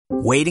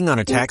Waiting on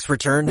a tax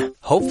return?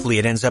 Hopefully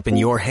it ends up in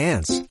your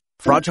hands.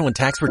 Fraudulent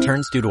tax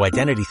returns due to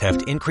identity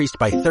theft increased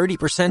by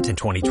 30% in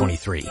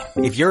 2023.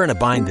 If you're in a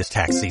bind this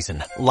tax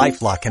season,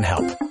 LifeLock can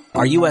help.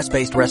 Our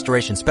U.S.-based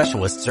restoration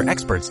specialists are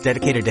experts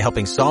dedicated to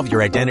helping solve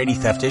your identity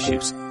theft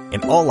issues.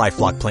 And all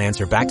LifeLock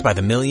plans are backed by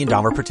the $1 Million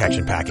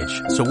Protection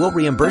Package. So we'll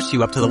reimburse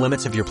you up to the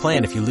limits of your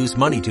plan if you lose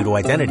money due to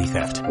identity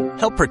theft.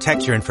 Help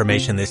protect your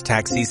information this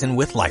tax season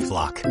with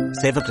LifeLock.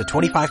 Save up to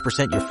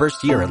 25% your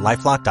first year at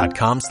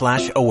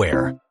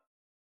LifeLock.com/aware.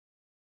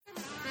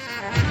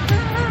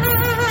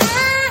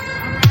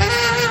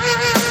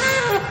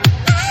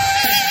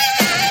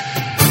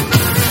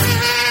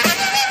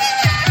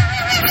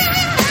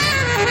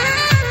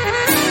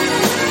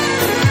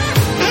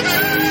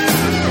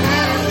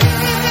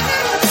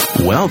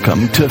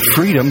 Welcome to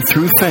Freedom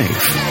Through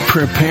Faith.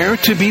 Prepare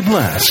to be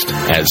blessed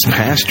as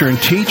pastor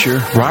and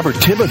teacher Robert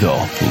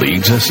Thibodeau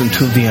leads us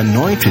into the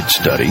anointed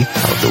study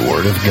of the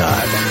Word of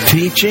God,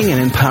 teaching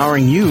and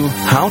empowering you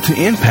how to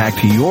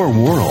impact your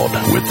world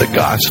with the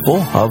gospel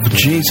of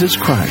Jesus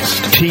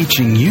Christ,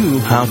 teaching you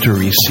how to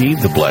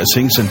receive the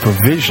blessings and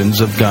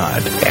provisions of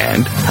God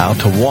and how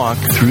to walk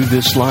through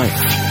this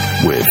life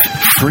with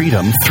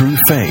freedom through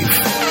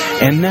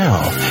faith. And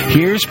now,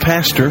 here's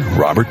Pastor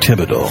Robert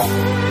Thibodeau.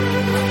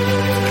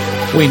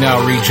 We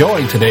now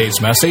rejoin today's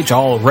message,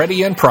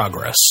 already in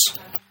progress.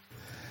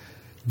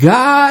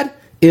 God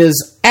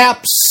is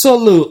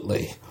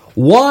absolutely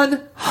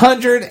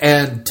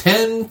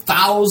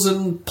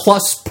 110,000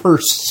 plus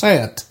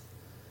 %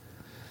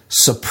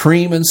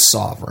 supreme and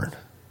sovereign.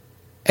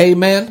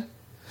 Amen?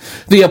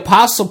 The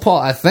Apostle Paul,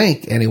 I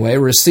think anyway,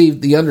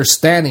 received the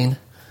understanding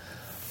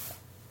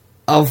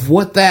of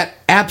what that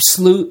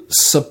absolute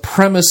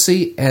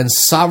supremacy and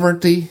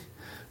sovereignty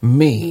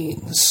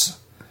means.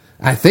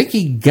 I think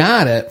he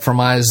got it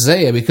from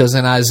Isaiah, because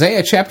in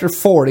Isaiah chapter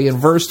 40 and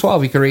verse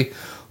 12, he can read,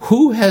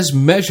 "Who has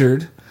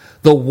measured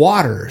the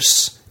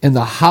waters in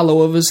the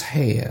hollow of his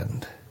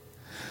hand?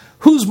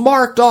 Who's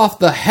marked off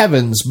the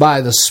heavens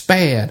by the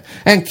span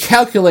and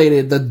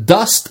calculated the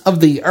dust of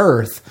the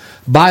earth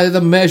by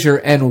the measure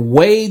and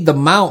weighed the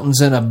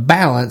mountains in a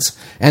balance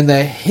and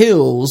the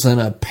hills in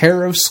a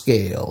pair of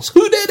scales?"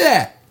 Who did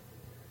that?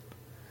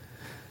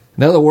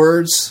 In other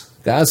words,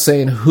 God's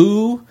saying,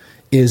 who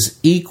is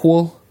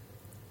equal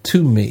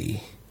to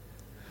me?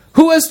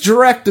 Who has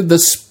directed the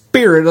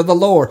Spirit of the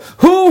Lord?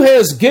 Who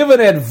has given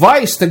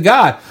advice to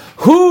God?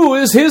 Who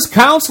is his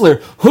counselor?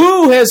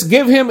 Who has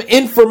given him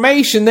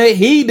information that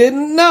he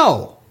didn't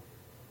know?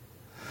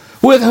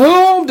 With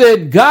whom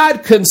did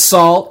God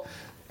consult,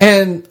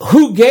 and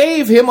who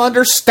gave him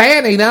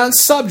understanding on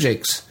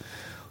subjects?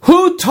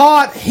 Who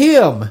taught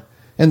him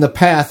in the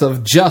path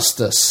of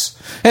justice,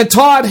 and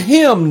taught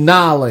him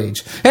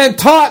knowledge, and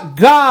taught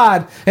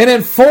God, and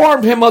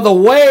informed him of the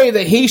way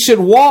that he should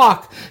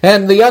walk,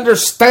 and the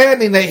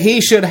understanding that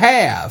he should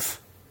have?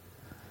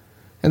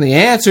 And the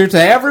answer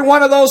to every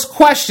one of those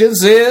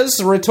questions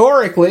is,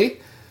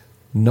 rhetorically,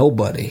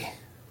 nobody.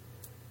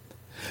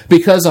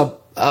 Because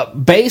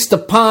based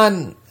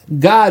upon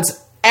God's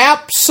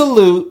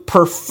absolute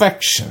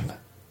perfection,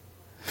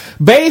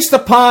 based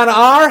upon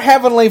our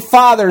Heavenly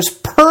Father's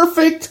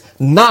perfect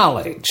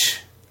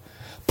knowledge,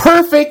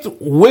 perfect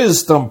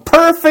wisdom,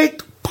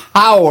 perfect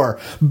power,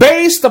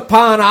 based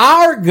upon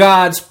our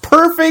God's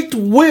perfect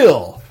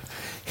will,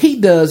 he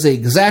does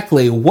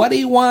exactly what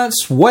he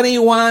wants, when he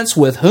wants,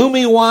 with whom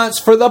he wants,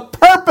 for the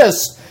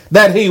purpose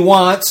that he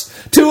wants,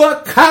 to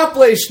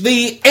accomplish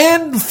the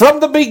end from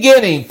the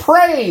beginning.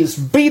 Praise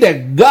be to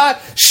God.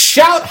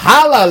 Shout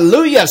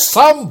hallelujah,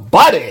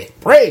 somebody.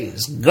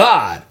 Praise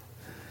God.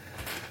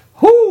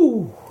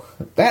 Whoo!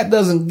 If that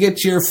doesn't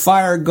get your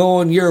fire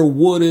going, your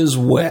wood is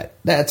wet.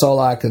 That's all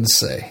I can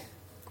say.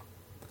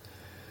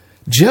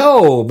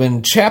 Job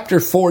in chapter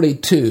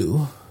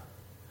 42,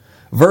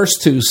 verse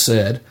 2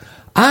 said,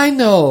 I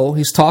know,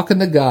 he's talking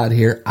to God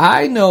here,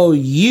 I know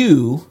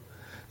you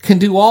can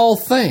do all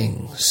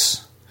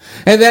things,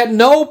 and that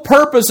no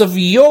purpose of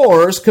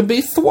yours can be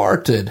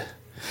thwarted.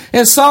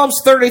 In Psalms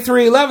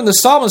 33:11, the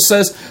psalmist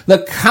says,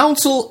 the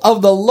counsel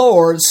of the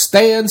Lord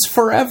stands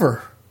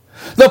forever,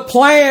 the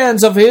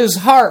plans of his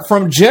heart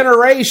from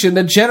generation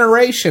to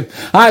generation.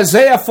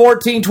 Isaiah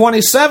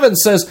 14:27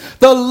 says,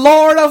 the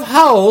Lord of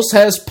hosts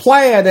has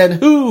planned, and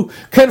who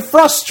can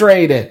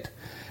frustrate it?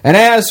 And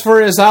as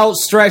for his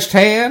outstretched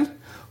hand,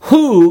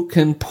 who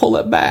can pull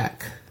it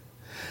back?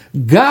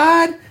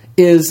 God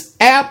is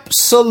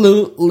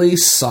absolutely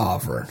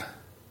sovereign.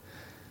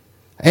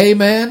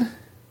 Amen.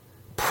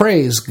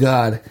 Praise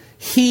God.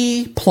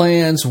 He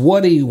plans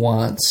what he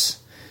wants.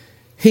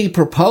 He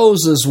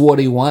proposes what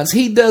he wants.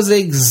 He does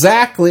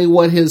exactly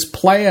what his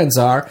plans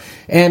are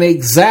and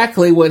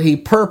exactly what he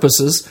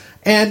purposes,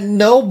 and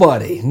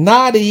nobody,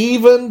 not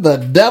even the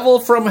devil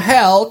from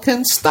hell,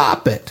 can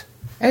stop it.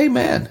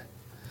 Amen.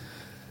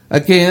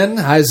 Again,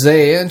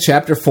 Isaiah in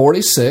chapter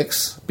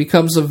 46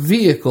 becomes a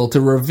vehicle to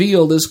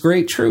reveal this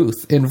great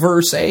truth in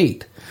verse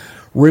 8.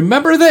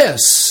 Remember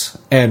this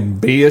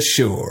and be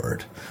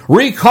assured.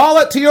 Recall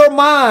it to your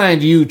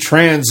mind, you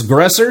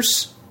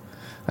transgressors.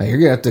 You're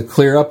going to have to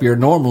clear up your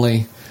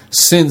normally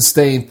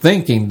sin-stained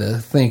thinking to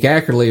think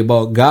accurately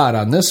about God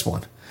on this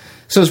one.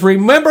 It says,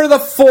 remember the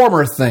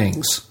former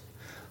things,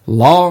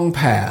 long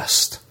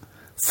past.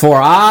 For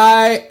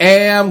I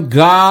am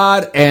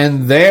God,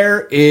 and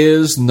there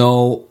is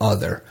no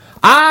other.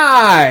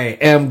 I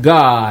am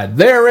God,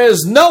 there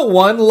is no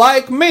one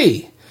like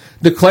me,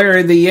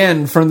 declaring the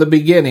end from the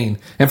beginning,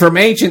 and from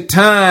ancient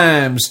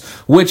times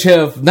which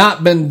have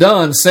not been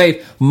done,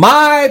 saying,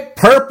 my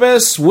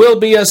purpose will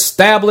be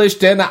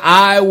established, and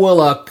I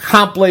will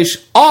accomplish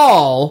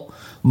all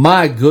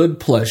my good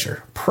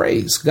pleasure.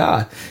 Praise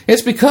God.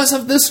 It's because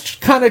of this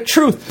kind of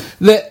truth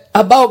that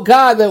about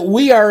God that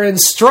we are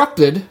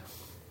instructed.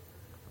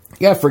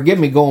 Yeah, forgive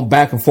me going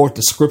back and forth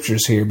to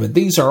scriptures here, but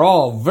these are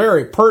all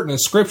very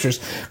pertinent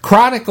scriptures.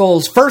 1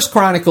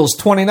 Chronicles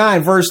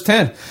 29, verse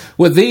 10,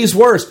 with these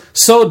words,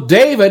 so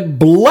David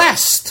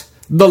blessed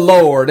the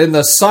Lord in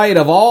the sight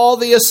of all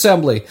the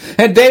assembly.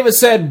 And David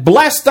said,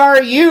 blessed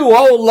are you,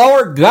 O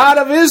Lord God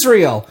of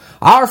Israel,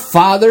 our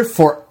Father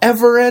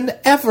forever and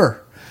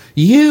ever.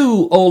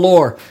 You, O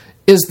Lord,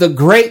 is the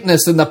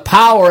greatness and the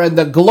power and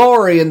the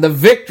glory and the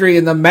victory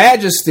and the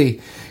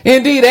majesty.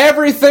 Indeed,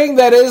 everything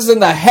that is in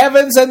the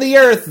heavens and the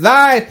earth,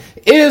 thine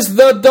is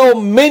the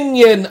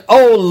dominion,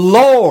 O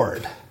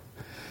Lord.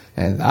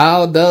 And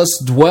thou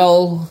dost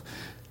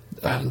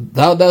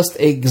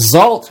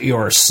exalt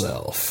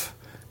yourself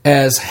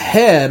as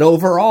head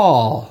over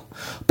all.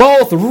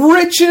 Both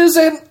riches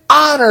and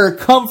honor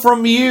come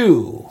from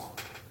you.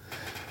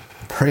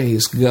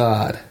 Praise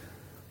God.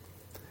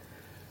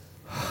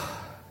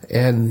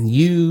 And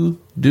you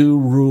do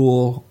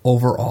rule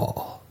over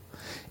all.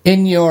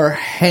 In your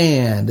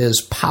hand is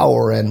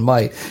power and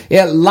might.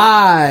 It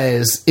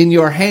lies in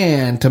your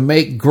hand to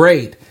make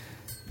great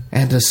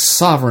and to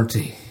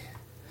sovereignty.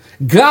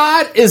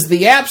 God is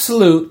the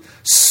absolute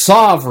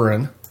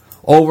sovereign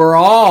over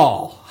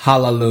all.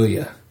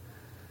 Hallelujah.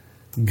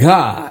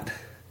 God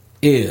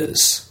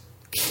is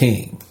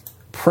King.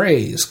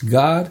 Praise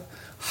God.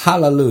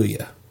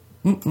 Hallelujah.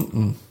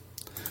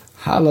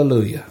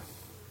 Hallelujah.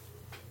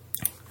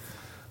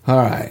 All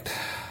right.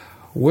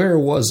 Where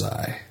was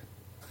I?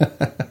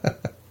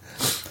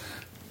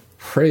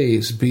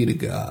 Praise be to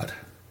God.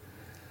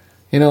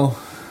 You know,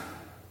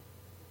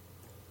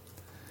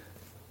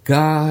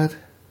 God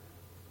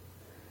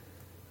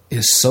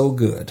is so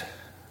good.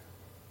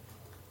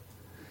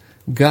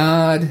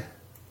 God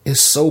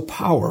is so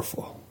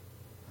powerful.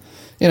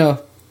 You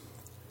know,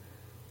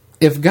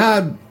 if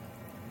God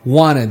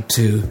wanted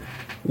to,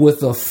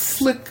 with a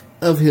flick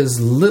of his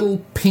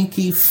little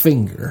pinky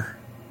finger,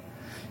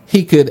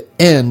 he could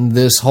end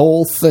this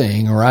whole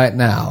thing right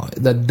now.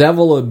 The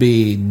devil would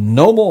be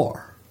no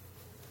more.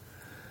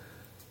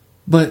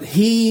 But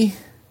he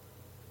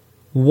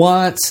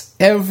wants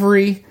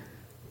every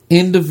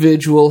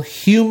individual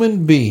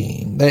human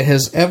being that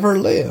has ever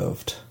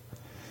lived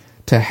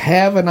to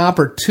have an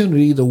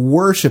opportunity to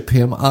worship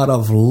him out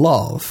of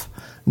love,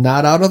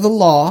 not out of the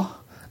law,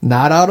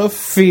 not out of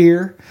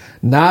fear,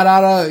 not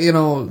out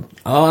of,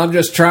 I'm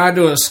just trying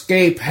to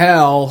escape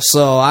hell,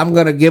 so I'm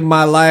going to give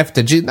my life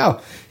to Jesus. No,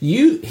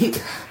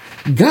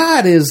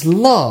 God is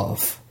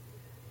love.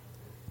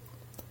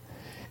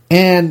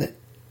 And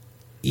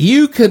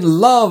you can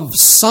love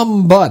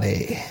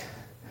somebody,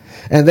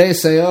 and they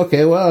say,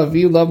 okay, well, if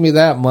you love me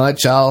that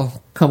much,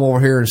 I'll come over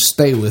here and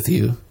stay with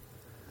you.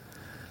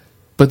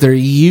 But they're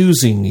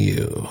using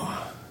you.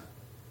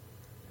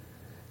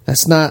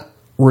 That's not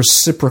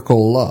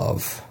reciprocal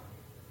love.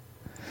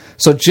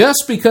 So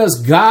just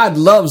because God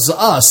loves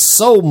us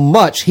so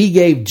much, he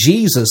gave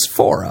Jesus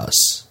for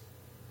us.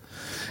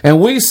 And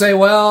we say,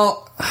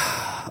 well,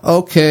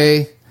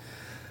 okay,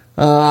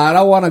 I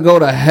don't want to go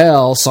to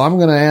hell, so I'm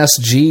going to ask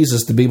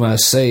Jesus to be my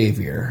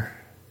Savior.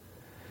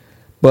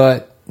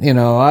 But, I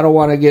don't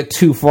want to get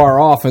too far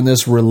off in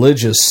this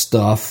religious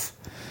stuff.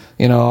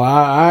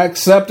 I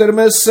accepted him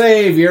as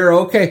Savior,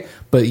 okay,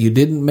 but you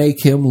didn't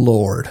make him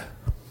Lord.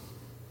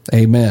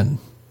 Amen.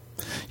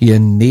 You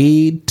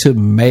need to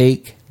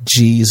make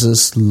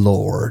Jesus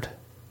Lord.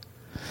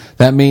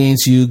 That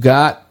means you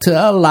got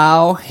to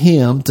allow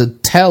him to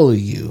tell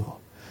you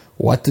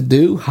what to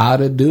do, how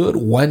to do it,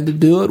 when to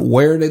do it,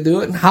 where to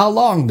do it, and how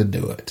long to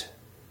do it.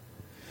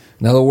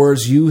 In other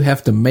words, you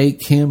have to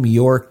make him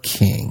your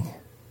king.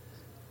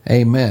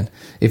 Amen.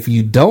 If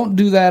you don't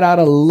do that out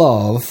of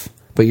love,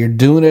 but you're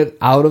doing it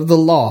out of the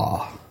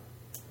law,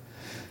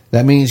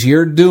 that means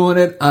you're doing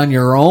it on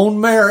your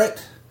own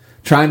merit,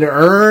 trying to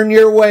earn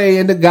your way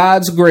into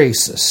God's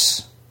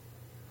graces.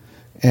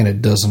 And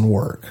it doesn't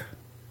work.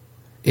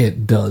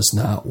 It does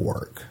not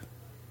work.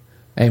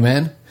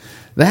 Amen?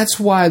 That's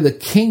why the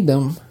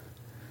kingdom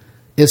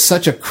is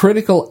such a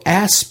critical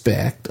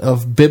aspect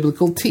of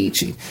biblical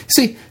teaching.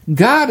 See,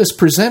 God is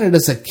presented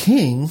as a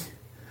king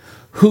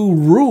who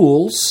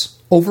rules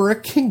over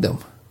a kingdom.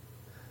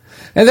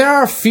 And there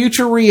are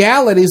future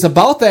realities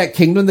about that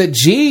kingdom that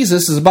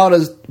Jesus is about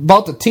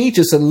to teach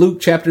us in Luke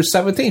chapter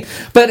 17.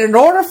 But in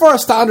order for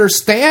us to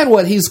understand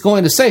what he's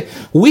going to say,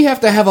 we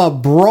have to have a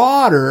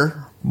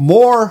broader,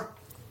 more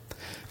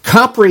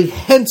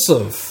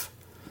comprehensive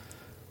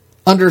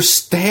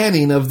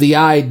understanding of the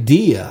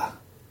idea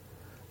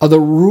of the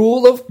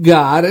rule of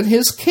God and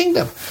His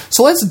kingdom.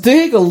 So let's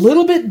dig a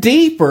little bit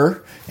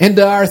deeper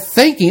into our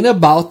thinking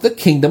about the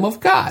kingdom of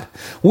God.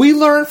 We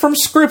learn from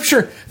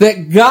Scripture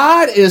that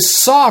God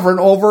is sovereign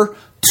over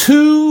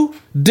two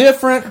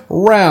different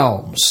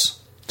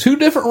realms. Two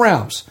different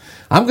realms.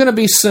 I'm going to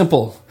be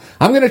simple.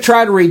 I'm going to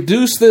try to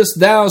reduce this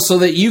down so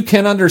that you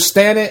can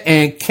understand it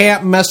and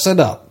can't mess it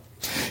up.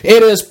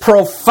 It is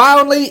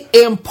profoundly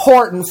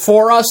important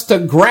for us to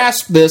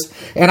grasp this,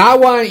 and I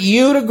want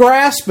you to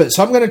grasp it.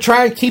 So I'm going to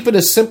try and keep it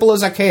as simple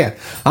as I can.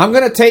 I'm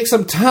going to take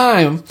some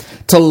time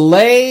to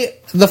lay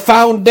the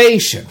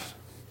foundation.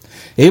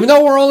 Even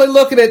though we're only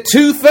looking at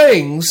two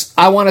things,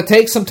 I want to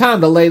take some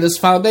time to lay this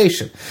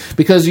foundation,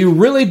 because you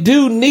really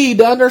do need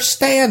to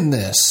understand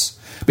this,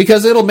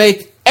 because it'll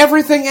make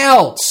everything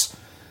else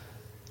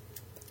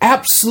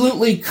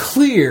absolutely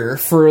clear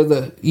for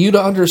you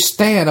to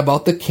understand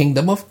about the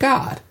kingdom of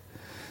God.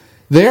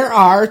 There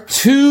are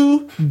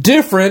two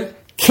different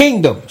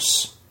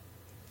kingdoms.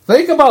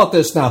 Think about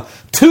this now.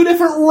 Two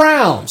different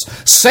realms.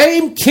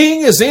 Same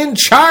king is in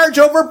charge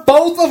over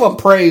both of them,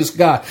 praise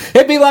God.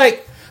 It'd be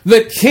like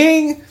the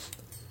king,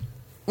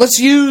 let's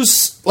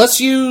use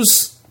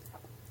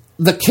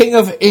the King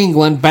of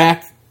England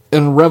back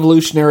in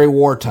Revolutionary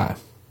War time.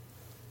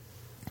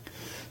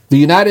 The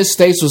United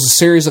States was a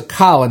series of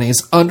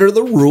colonies under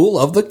the rule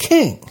of the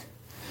king.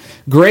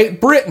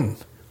 Great Britain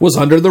was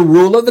under the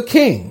rule of the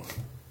king.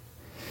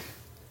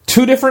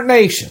 Two different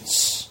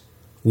nations,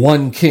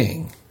 one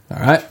king. All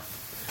right?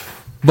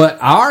 But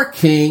our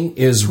king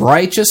is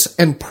righteous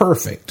and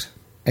perfect.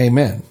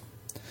 Amen.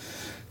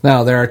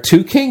 Now, there are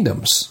two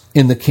kingdoms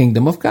in the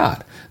kingdom of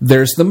God.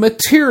 There's the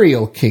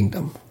material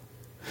kingdom,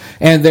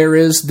 and there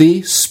is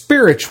the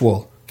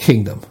spiritual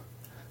kingdom.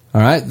 All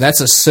right,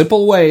 that's a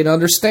simple way to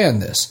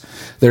understand this.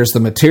 There's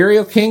the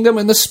material kingdom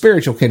and the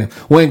spiritual kingdom.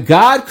 When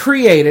God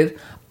created,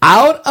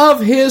 out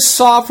of His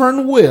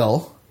sovereign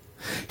will,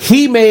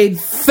 He made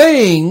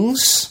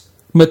things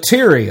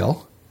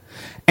material,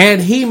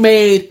 and He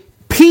made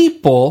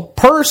people,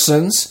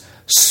 persons,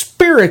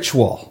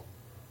 spiritual.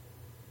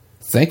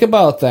 Think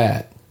about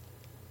that.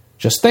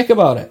 Just think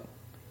about it.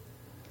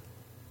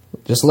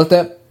 Just let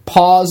that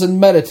pause and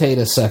meditate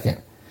a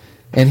second.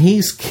 And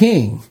He's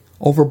king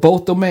over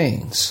both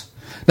domains.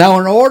 Now,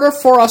 in order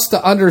for us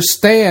to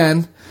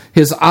understand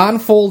His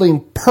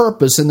unfolding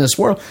purpose in this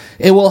world,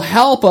 it will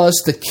help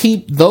us to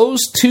keep those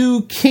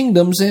two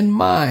kingdoms in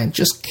mind.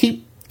 Just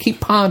keep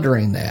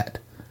pondering that.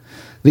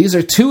 These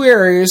are two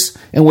areas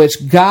in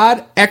which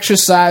God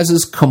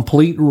exercises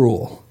complete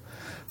rule.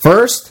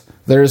 First,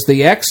 there's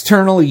the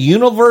external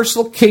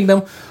universal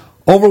kingdom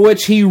over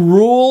which He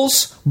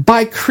rules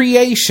by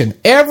creation.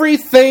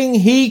 Everything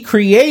He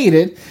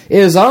created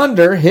is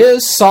under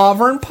His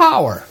sovereign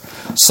power.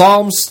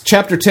 Psalms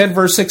chapter 10,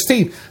 verse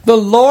 16. The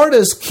Lord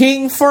is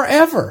king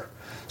forever.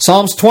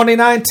 Psalms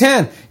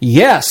 29:10.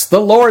 Yes, the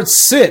Lord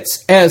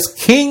sits as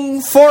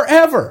king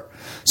forever.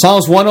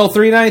 Psalms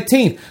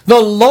 103:19.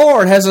 The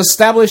Lord has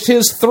established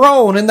His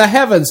throne in the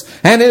heavens,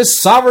 and His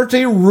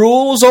sovereignty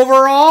rules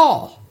over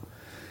all.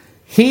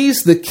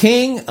 He's the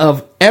king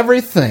of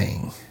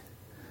everything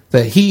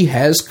that He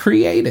has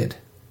created.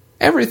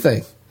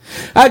 Everything.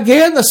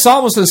 Again, the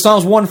psalmist in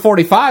Psalms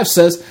 145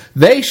 says,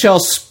 they shall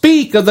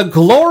speak of the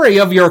glory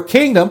of your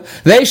kingdom.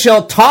 They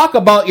shall talk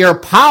about your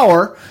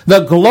power,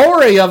 the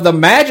glory of the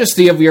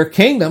majesty of your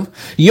kingdom.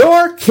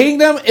 Your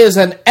kingdom is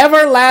an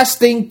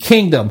everlasting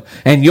kingdom,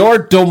 and your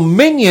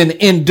dominion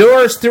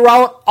endures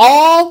throughout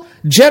all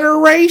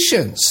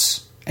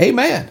generations.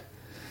 Amen.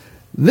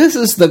 This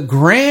is the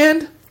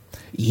grand,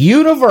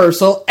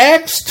 universal,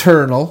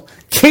 external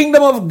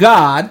kingdom of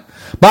God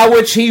by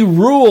which He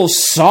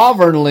rules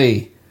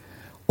sovereignly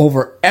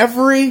over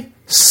every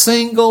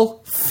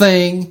single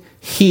thing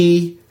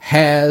He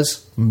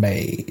has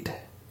made.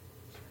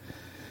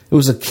 It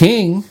was a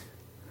king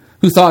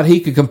who thought he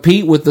could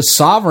compete with the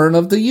sovereign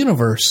of the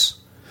universe.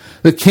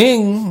 The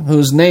king,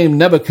 who's named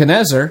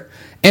Nebuchadnezzar,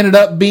 ended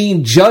up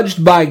being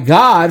judged by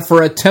God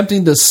for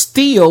attempting to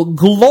steal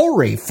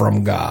glory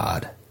from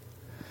God.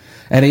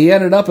 And he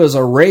ended up as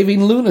a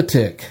raving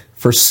lunatic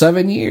for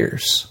 7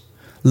 years.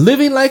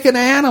 Living like an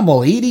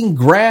animal, eating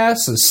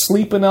grass and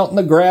sleeping out in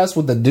the grass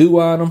with the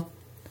dew on him.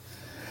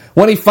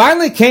 When he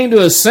finally came to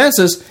his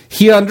senses,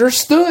 he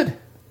understood.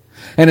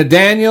 And in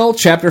Daniel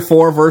chapter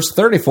 4, verse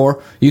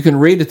 34, you can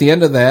read at the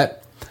end of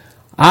that,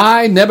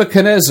 I,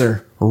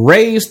 Nebuchadnezzar,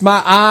 raised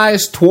my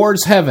eyes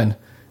towards heaven,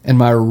 and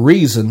my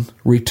reason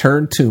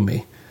returned to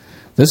me.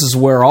 This is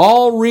where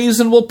all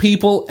reasonable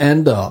people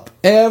end up.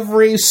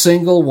 Every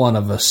single one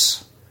of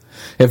us.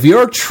 If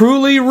you're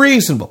truly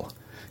reasonable,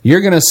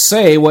 you're going to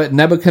say what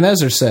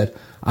Nebuchadnezzar said.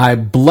 I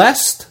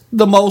blessed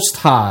the Most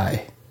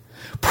High,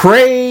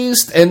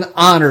 praised and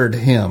honored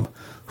Him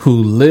who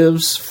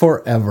lives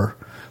forever.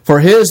 For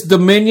His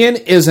dominion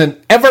is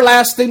an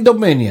everlasting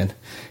dominion.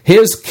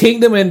 His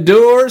kingdom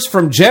endures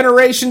from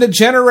generation to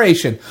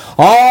generation.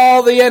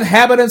 All the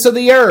inhabitants of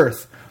the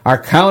earth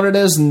are counted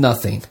as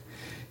nothing.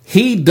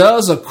 he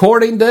does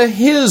according to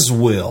his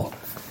will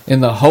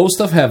in the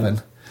host of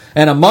heaven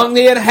and among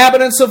the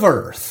inhabitants of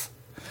earth.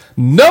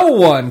 No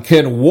one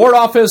can ward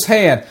off his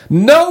hand.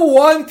 No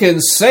one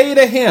can say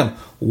to him,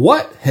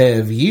 "What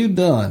have you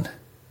done?"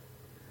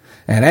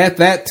 And at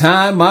that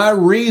time my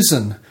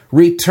reason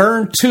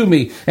returned to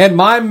me, and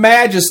my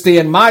majesty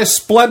and my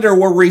splendor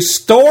were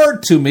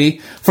restored to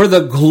me for the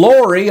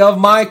glory of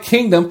my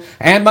kingdom,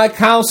 and my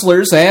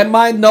counselors and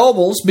my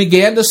nobles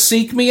began to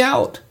seek me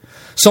out.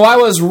 So I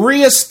was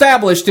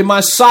reestablished in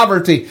my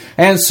sovereignty,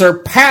 and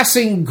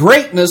surpassing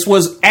greatness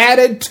was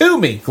added to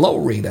me.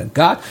 Glory to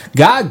God.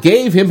 God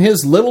gave him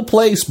his little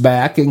place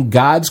back in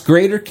God's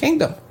greater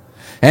kingdom.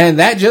 And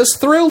that just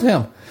thrilled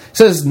him. It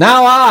says,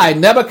 "Now I,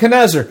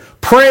 Nebuchadnezzar,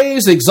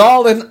 praise,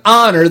 exalt, and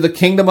honor the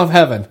kingdom of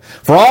heaven.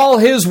 For all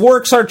his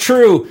works are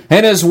true,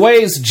 and his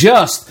ways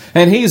just,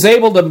 and he's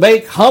able to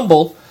make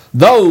humble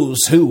those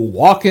who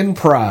walk in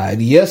pride."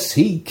 Yes,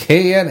 he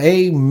can.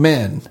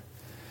 Amen.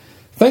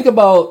 Think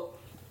about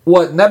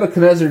what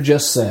Nebuchadnezzar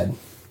just said.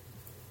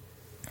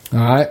 All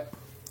right.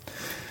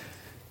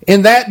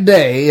 In that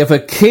day, if a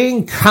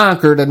king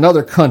conquered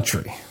another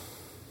country,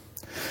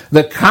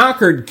 the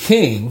conquered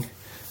king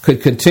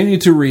could continue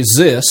to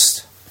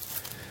resist,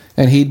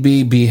 and he'd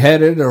be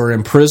beheaded or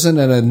imprisoned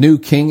and a new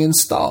king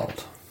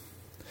installed.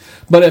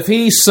 But if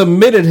he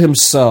submitted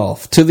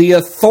himself to the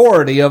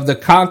authority of the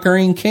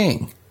conquering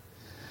king,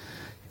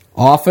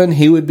 often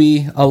he would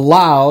be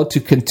allowed to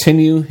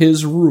continue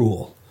his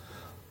rule,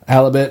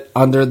 albeit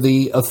under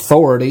the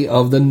authority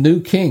of the new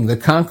king, the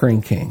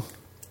conquering king.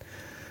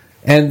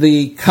 And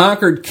the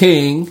conquered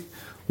king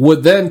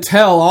would then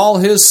tell all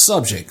his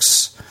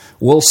subjects,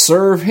 "We'll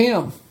serve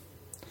him.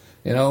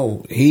 You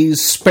know,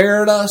 he's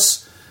spared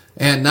us,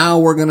 and now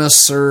we're going to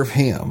serve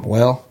him."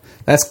 Well,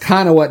 that's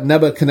kind of what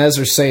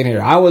Nebuchadnezzar's saying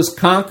here. I was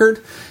conquered,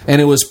 and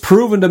it was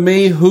proven to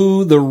me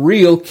who the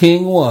real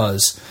king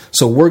was,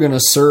 so we're going to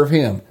serve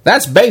him.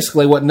 That's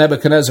basically what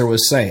Nebuchadnezzar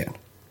was saying.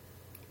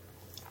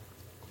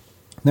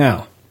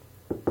 Now,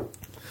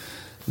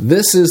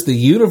 this is the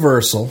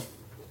universal,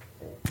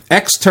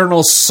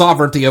 external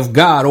sovereignty of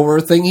God over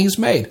everything he's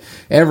made.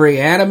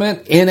 Every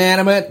animate,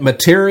 inanimate,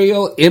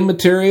 material,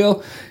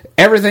 immaterial,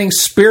 everything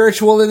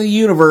spiritual in the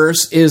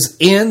universe is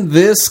in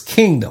this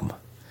kingdom.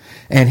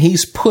 And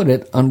he's put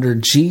it under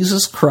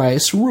Jesus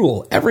Christ's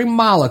rule. Every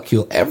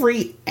molecule,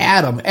 every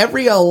atom,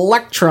 every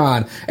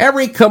electron,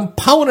 every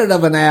component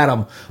of an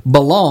atom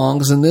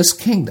belongs in this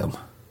kingdom.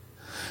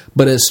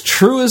 But as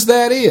true as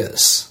that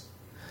is,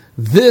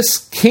 this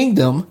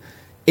kingdom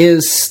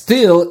is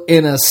still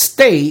in a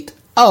state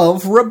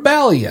of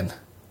rebellion.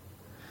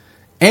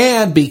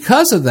 And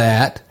because of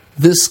that,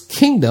 this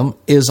kingdom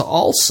is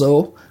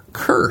also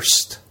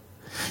cursed.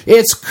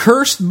 It's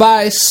cursed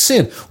by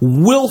sin,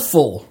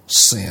 willful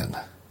sin.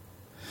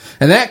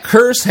 And that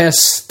curse has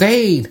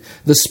stayed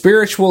the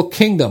spiritual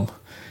kingdom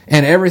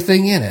and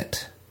everything in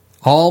it,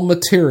 all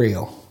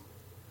material.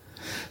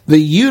 The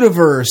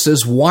universe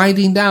is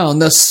winding down.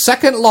 The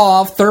second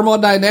law of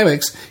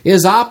thermodynamics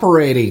is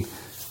operating,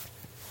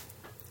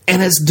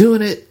 and it's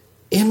doing it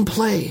in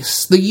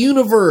place. The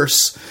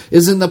universe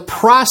is in the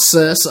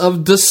process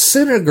of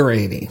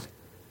disintegrating.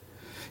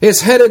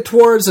 It's headed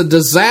towards a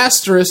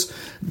disastrous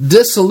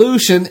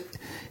dissolution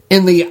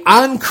in the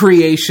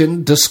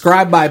uncreation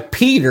described by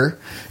Peter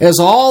as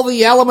all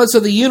the elements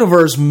of the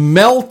universe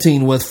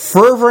melting with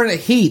fervent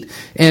heat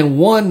and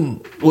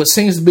what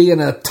seems to be an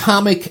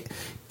atomic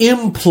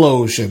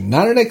implosion.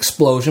 Not an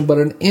explosion, but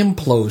an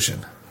implosion.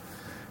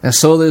 And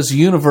so this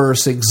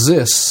universe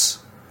exists,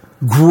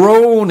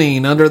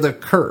 groaning under the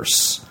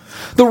curse.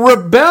 The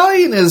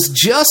rebellion is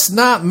just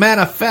not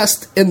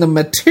manifest in the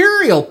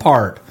material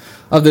part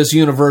of this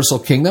universal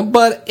kingdom,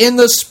 but in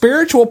the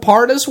spiritual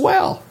part as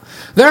well.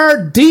 There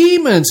are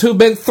demons who've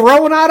been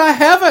thrown out of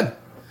heaven,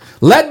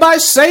 led by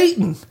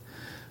Satan,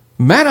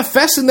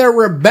 manifesting their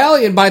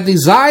rebellion by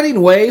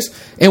designing ways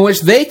in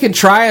which they can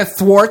try and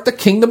thwart the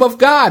kingdom of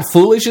God,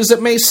 foolish as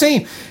it may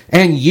seem,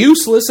 and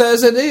useless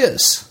as it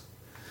is.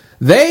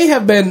 They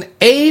have been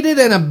aided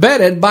and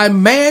abetted by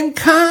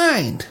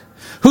mankind,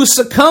 who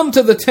succumbed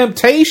to the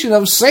temptation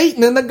of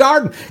Satan in the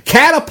garden,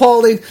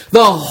 catapulting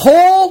the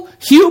whole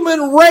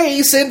human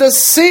race into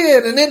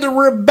sin and into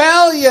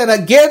rebellion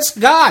against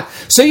God.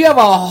 So you have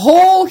a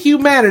whole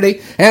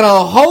humanity and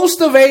a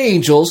host of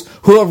angels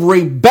who have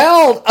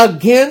rebelled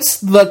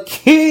against the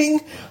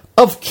King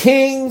of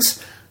Kings,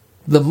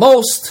 the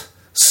most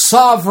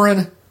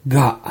sovereign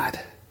God.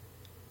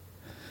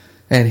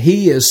 And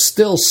he is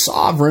still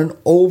sovereign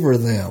over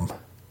them.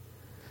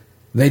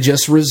 They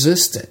just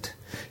resist it.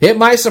 It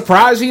might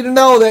surprise you to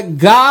know that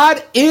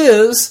God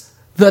is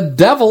the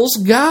devil's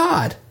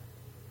God.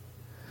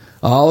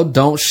 Oh,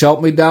 don't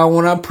shout me down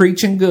when I'm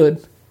preaching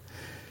good.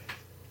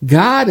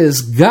 God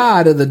is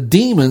God of the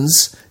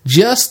demons,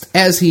 just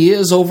as he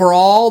is over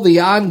all the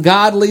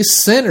ungodly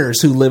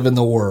sinners who live in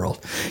the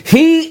world.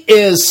 He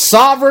is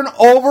sovereign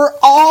over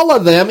all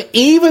of them,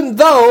 even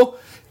though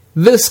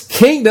this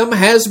kingdom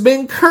has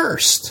been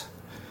cursed.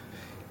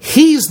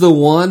 He's the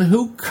one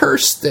who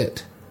cursed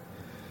it.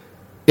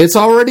 It's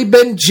already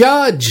been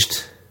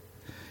judged.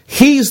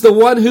 He's the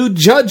one who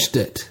judged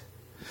it.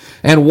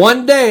 And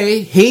one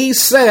day, he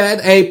said,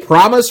 a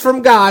promise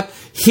from God,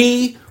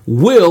 he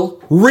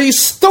will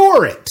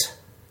restore it.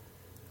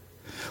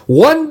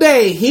 One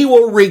day, he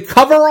will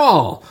recover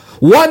all.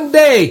 One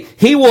day,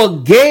 he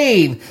will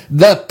gain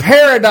the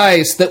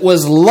paradise that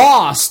was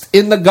lost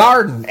in the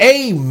garden.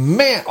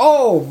 Amen.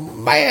 Oh,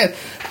 man.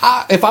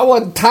 If I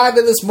wasn't tied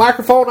to this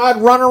microphone,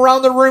 I'd run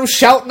around the room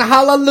shouting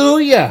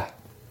hallelujah.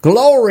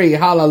 Glory,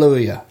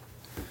 hallelujah.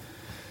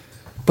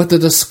 But the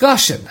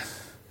discussion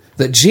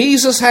that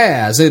Jesus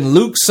has in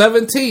Luke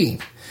 17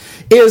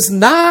 is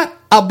not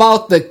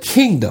about the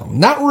kingdom.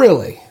 Not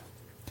really.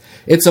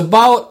 It's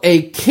about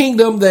a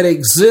kingdom that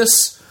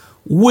exists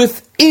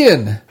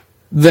within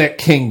that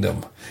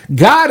kingdom.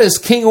 God is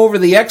king over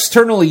the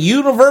external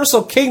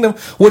universal kingdom,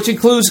 which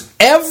includes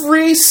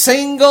every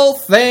single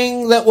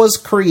thing that was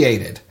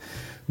created.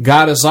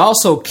 God is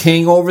also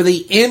king over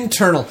the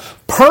internal,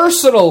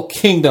 personal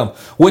kingdom,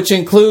 which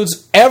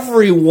includes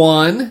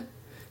everyone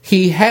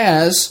he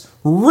has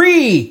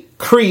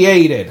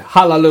recreated.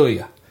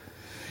 Hallelujah.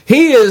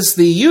 He is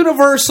the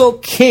universal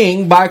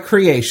king by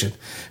creation,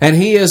 and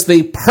he is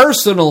the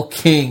personal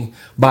king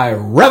by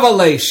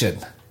revelation.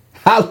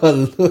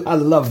 Hallelujah. I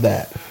love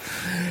that.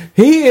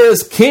 He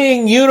is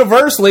king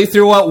universally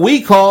through what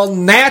we call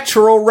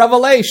natural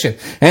revelation,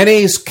 and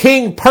he's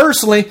king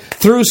personally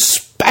through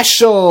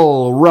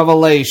special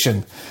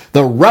revelation.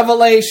 The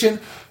revelation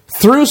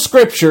through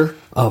Scripture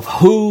of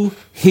who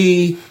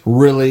he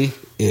really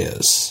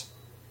is.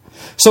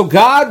 So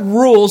God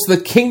rules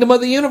the kingdom of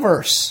the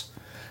universe.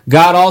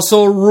 God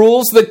also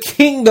rules the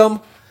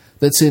kingdom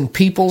that's in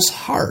people's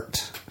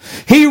heart.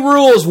 He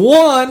rules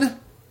one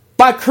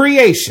by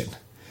creation.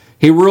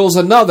 He rules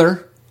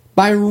another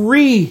by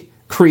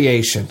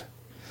recreation.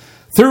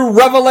 Through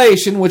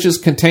revelation, which is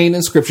contained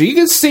in Scripture. You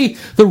can see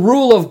the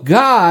rule of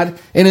God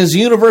in his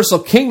universal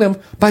kingdom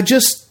by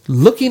just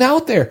looking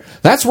out there.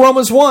 That's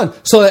Romans 1.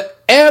 So that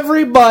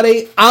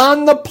everybody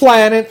on the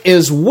planet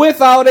is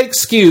without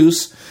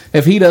excuse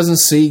if he doesn't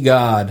see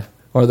God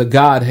or the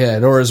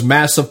Godhead or his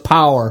massive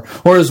power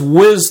or his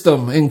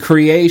wisdom in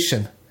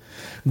creation.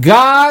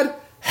 God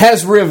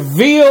has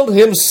revealed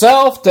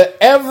himself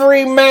to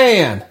every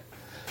man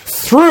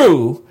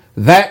through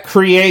that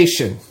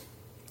creation.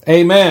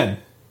 Amen.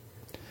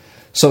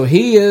 So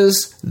he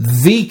is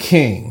the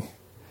king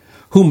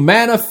who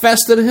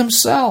manifested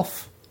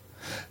himself.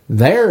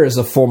 There is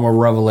a form of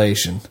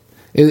revelation.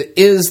 It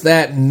is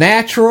that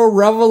natural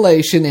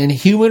revelation in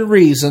human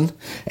reason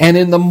and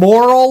in the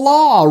moral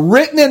law,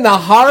 written in the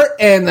heart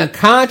and the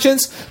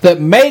conscience,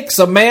 that makes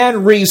a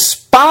man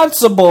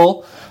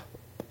responsible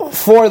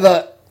for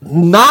the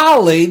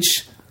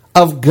knowledge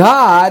of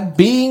God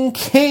being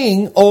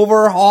king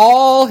over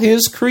all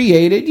his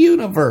created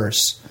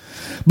universe.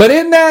 But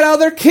in that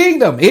other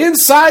kingdom,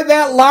 inside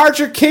that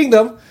larger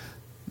kingdom,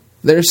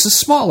 there's a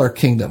smaller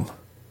kingdom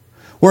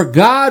where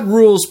God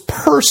rules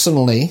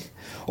personally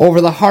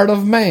over the heart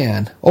of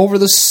man, over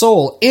the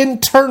soul,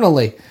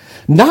 internally,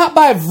 not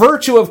by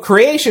virtue of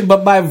creation,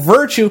 but by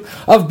virtue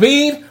of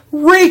being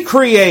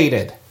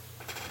recreated.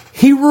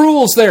 He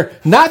rules there,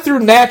 not through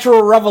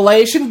natural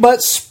revelation,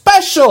 but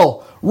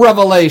special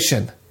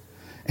revelation.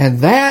 And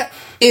that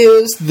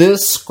is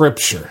this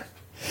Scripture.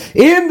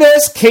 In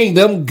this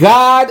kingdom,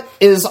 God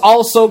is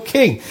also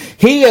king.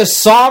 He is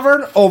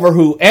sovereign over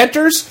who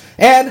enters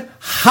and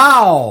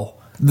how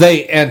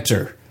they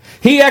enter.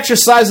 He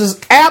exercises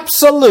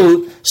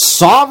absolute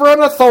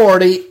sovereign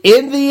authority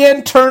in the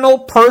internal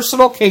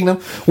personal kingdom,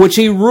 which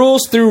he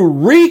rules through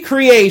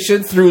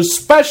recreation, through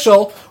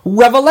special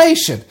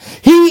revelation.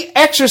 He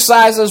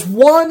exercises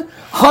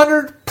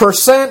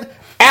 100%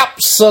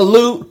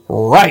 absolute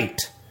right,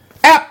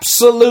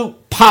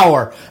 absolute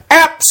power,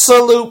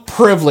 absolute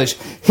privilege.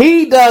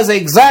 He does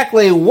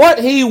exactly what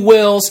he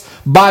wills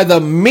by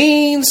the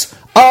means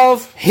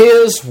of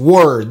his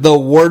word, the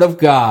word of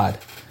God.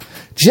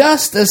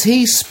 Just as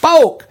he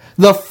spoke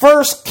the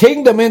first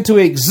kingdom into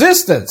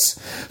existence,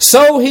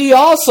 so he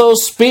also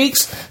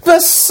speaks the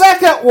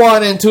second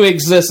one into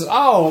existence.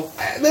 Oh,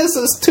 this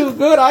is too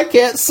good. I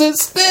can't sit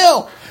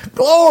still.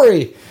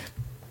 Glory.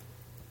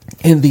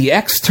 In the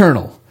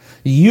external,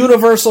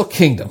 universal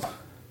kingdom,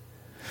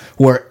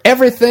 where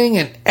everything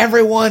and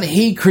everyone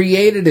he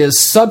created is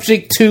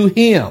subject to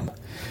him,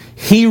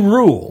 he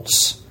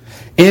rules.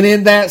 And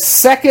in that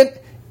second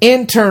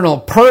internal,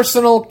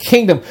 personal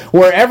kingdom,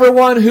 where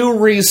everyone who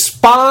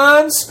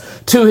responds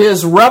to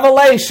his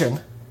revelation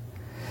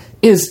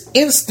is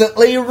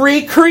instantly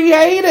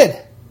recreated.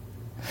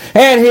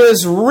 And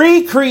his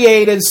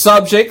recreated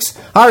subjects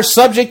are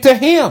subject to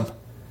him,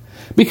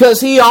 because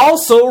he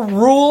also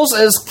rules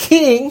as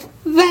king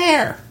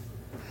there.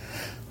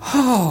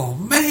 Oh,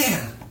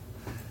 man.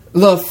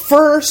 The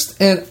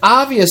first and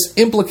obvious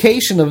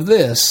implication of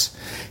this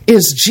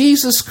is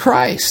Jesus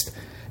Christ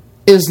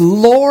is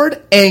Lord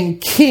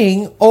and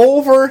King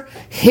over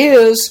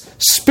his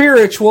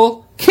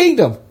spiritual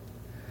kingdom,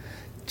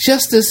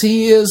 just as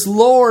he is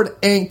Lord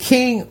and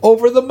King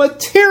over the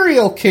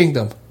material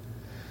kingdom.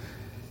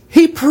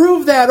 He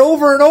proved that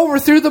over and over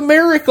through the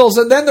miracles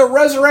and then the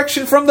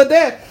resurrection from the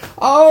dead.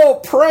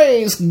 Oh,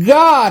 praise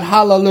God.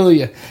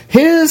 Hallelujah.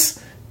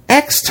 His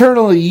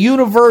external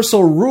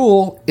universal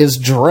rule is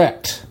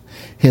direct.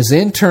 His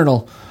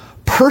internal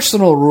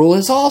personal rule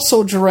is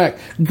also direct.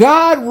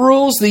 God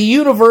rules the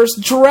universe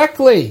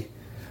directly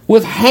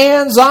with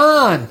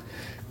hands-on,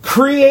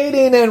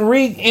 creating and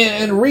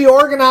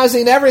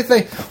reorganizing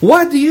everything.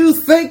 What do you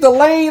think the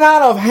laying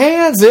out of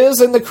hands is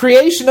in the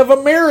creation of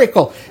a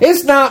miracle?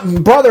 It's not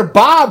Brother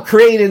Bob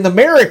creating the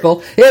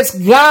miracle. It's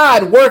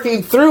God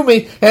working through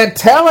me and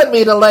telling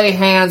me to lay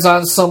hands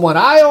on someone.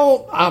 I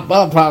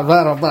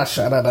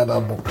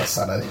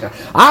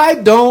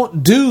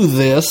don't do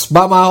this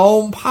by my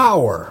own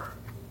power.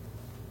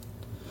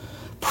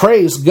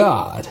 Praise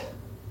God.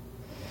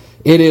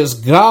 It is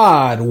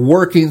God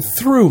working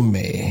through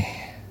me.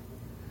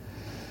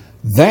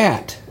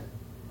 That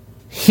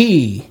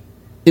He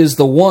is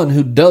the one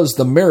who does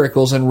the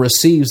miracles and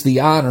receives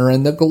the honor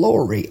and the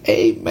glory.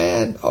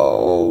 Amen.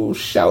 Oh,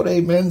 shout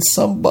amen,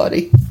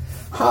 somebody.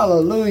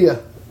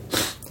 Hallelujah.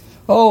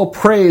 Oh,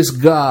 praise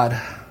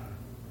God.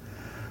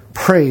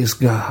 Praise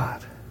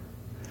God.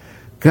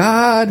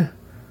 God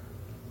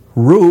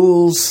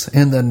rules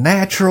in the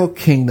natural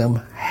kingdom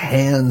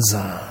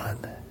hands-on.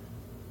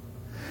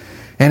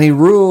 And He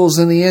rules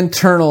in the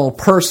internal,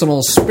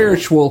 personal,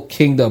 spiritual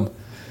kingdom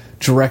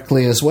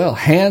directly as well,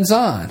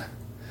 hands-on,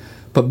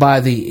 but by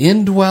the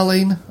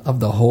indwelling of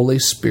the Holy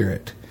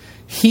Spirit.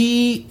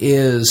 He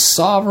is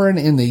sovereign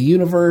in the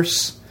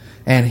universe,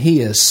 and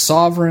He is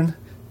sovereign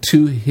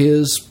to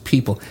His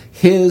people.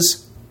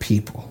 His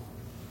people.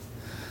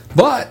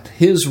 But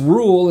His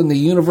rule in the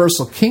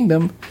universal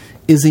kingdom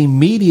is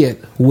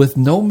immediate with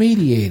no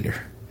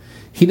mediator.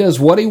 He does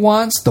what He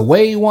wants, the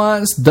way He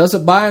wants, does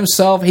it by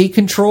Himself. He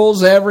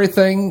controls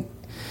everything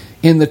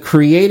in the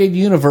created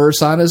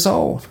universe on His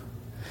own.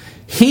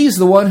 He's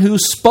the one who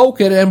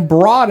spoke it and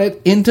brought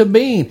it into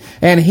being.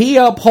 And He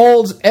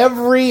upholds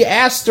every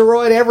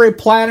asteroid, every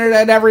planet,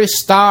 and every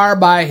star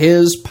by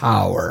His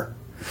power.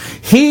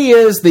 He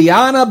is the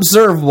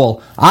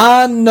unobservable,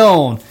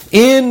 unknown,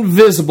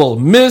 invisible,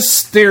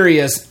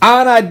 mysterious,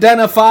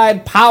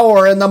 unidentified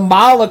power in the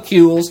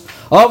molecules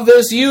of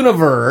this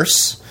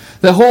universe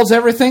that holds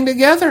everything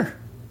together.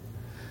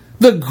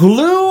 The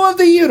glue of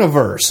the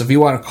universe, if you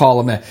want to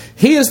call Him that.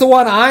 He is the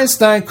one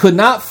Einstein could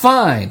not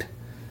find.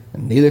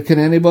 And neither can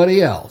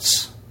anybody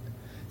else.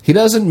 He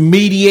doesn't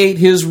mediate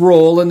His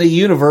role in the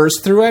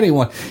universe through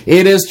anyone.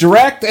 It is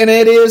direct and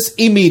it is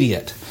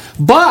immediate.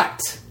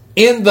 But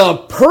in the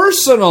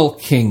personal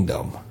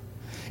kingdom,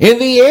 in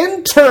the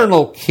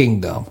internal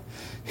kingdom,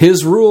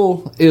 His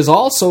rule is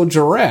also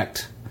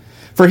direct.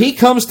 For He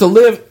comes to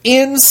live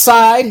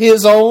inside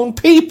His own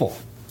people.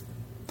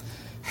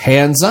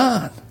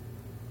 Hands-on.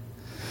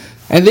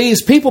 And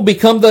these people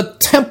become the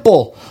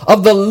temple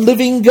of the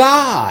living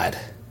God.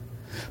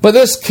 But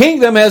this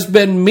kingdom has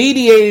been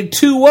mediated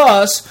to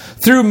us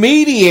through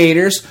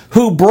mediators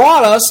who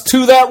brought us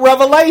to that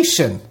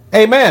revelation.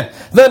 Amen.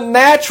 The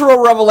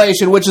natural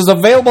revelation, which is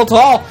available to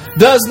all,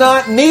 does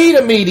not need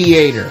a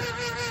mediator.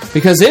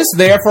 Because it's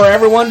there for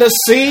everyone to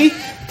see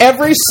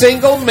every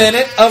single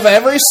minute of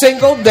every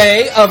single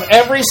day of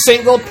every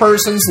single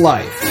person's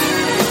life.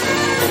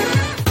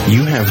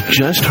 You have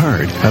just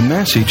heard a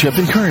message of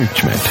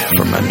encouragement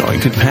from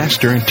anointed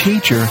pastor and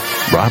teacher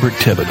Robert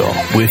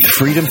Thibodeau with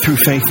Freedom Through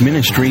Faith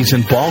Ministries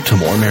in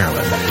Baltimore,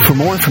 Maryland. For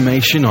more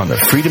information on the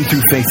Freedom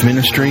Through Faith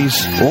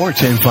Ministries or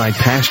to invite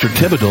Pastor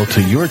Thibodeau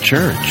to your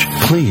church,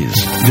 please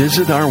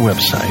visit our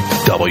website,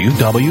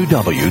 www.ftfm.org.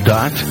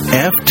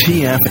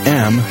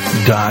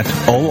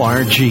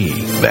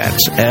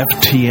 That's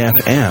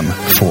FTFM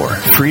for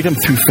Freedom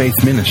Through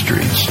Faith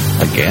Ministries.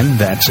 Again,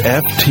 that's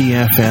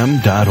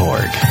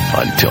FTFM.org.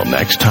 Until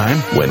next time,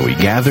 when we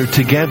gather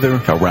together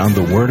around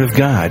the Word of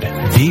God,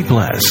 be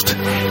blessed.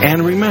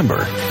 And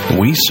remember,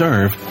 we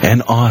serve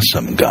an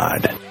awesome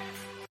God.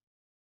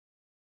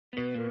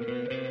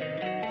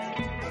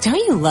 Don't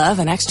you love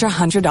an extra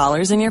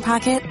 $100 in your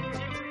pocket?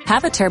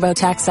 Have a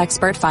TurboTax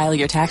expert file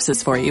your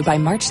taxes for you by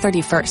March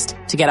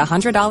 31st to get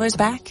 $100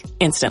 back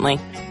instantly.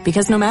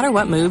 Because no matter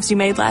what moves you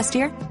made last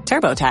year,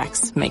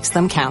 TurboTax makes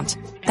them count.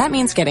 That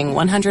means getting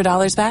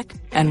 $100 back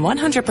and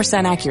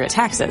 100% accurate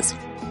taxes.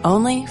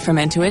 Only from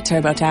Intuit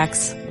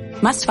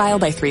TurboTax. Must file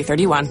by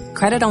 3/31.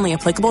 Credit only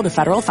applicable to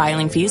federal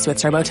filing fees with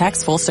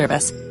TurboTax full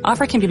service.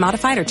 Offer can be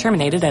modified or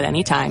terminated at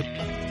any time.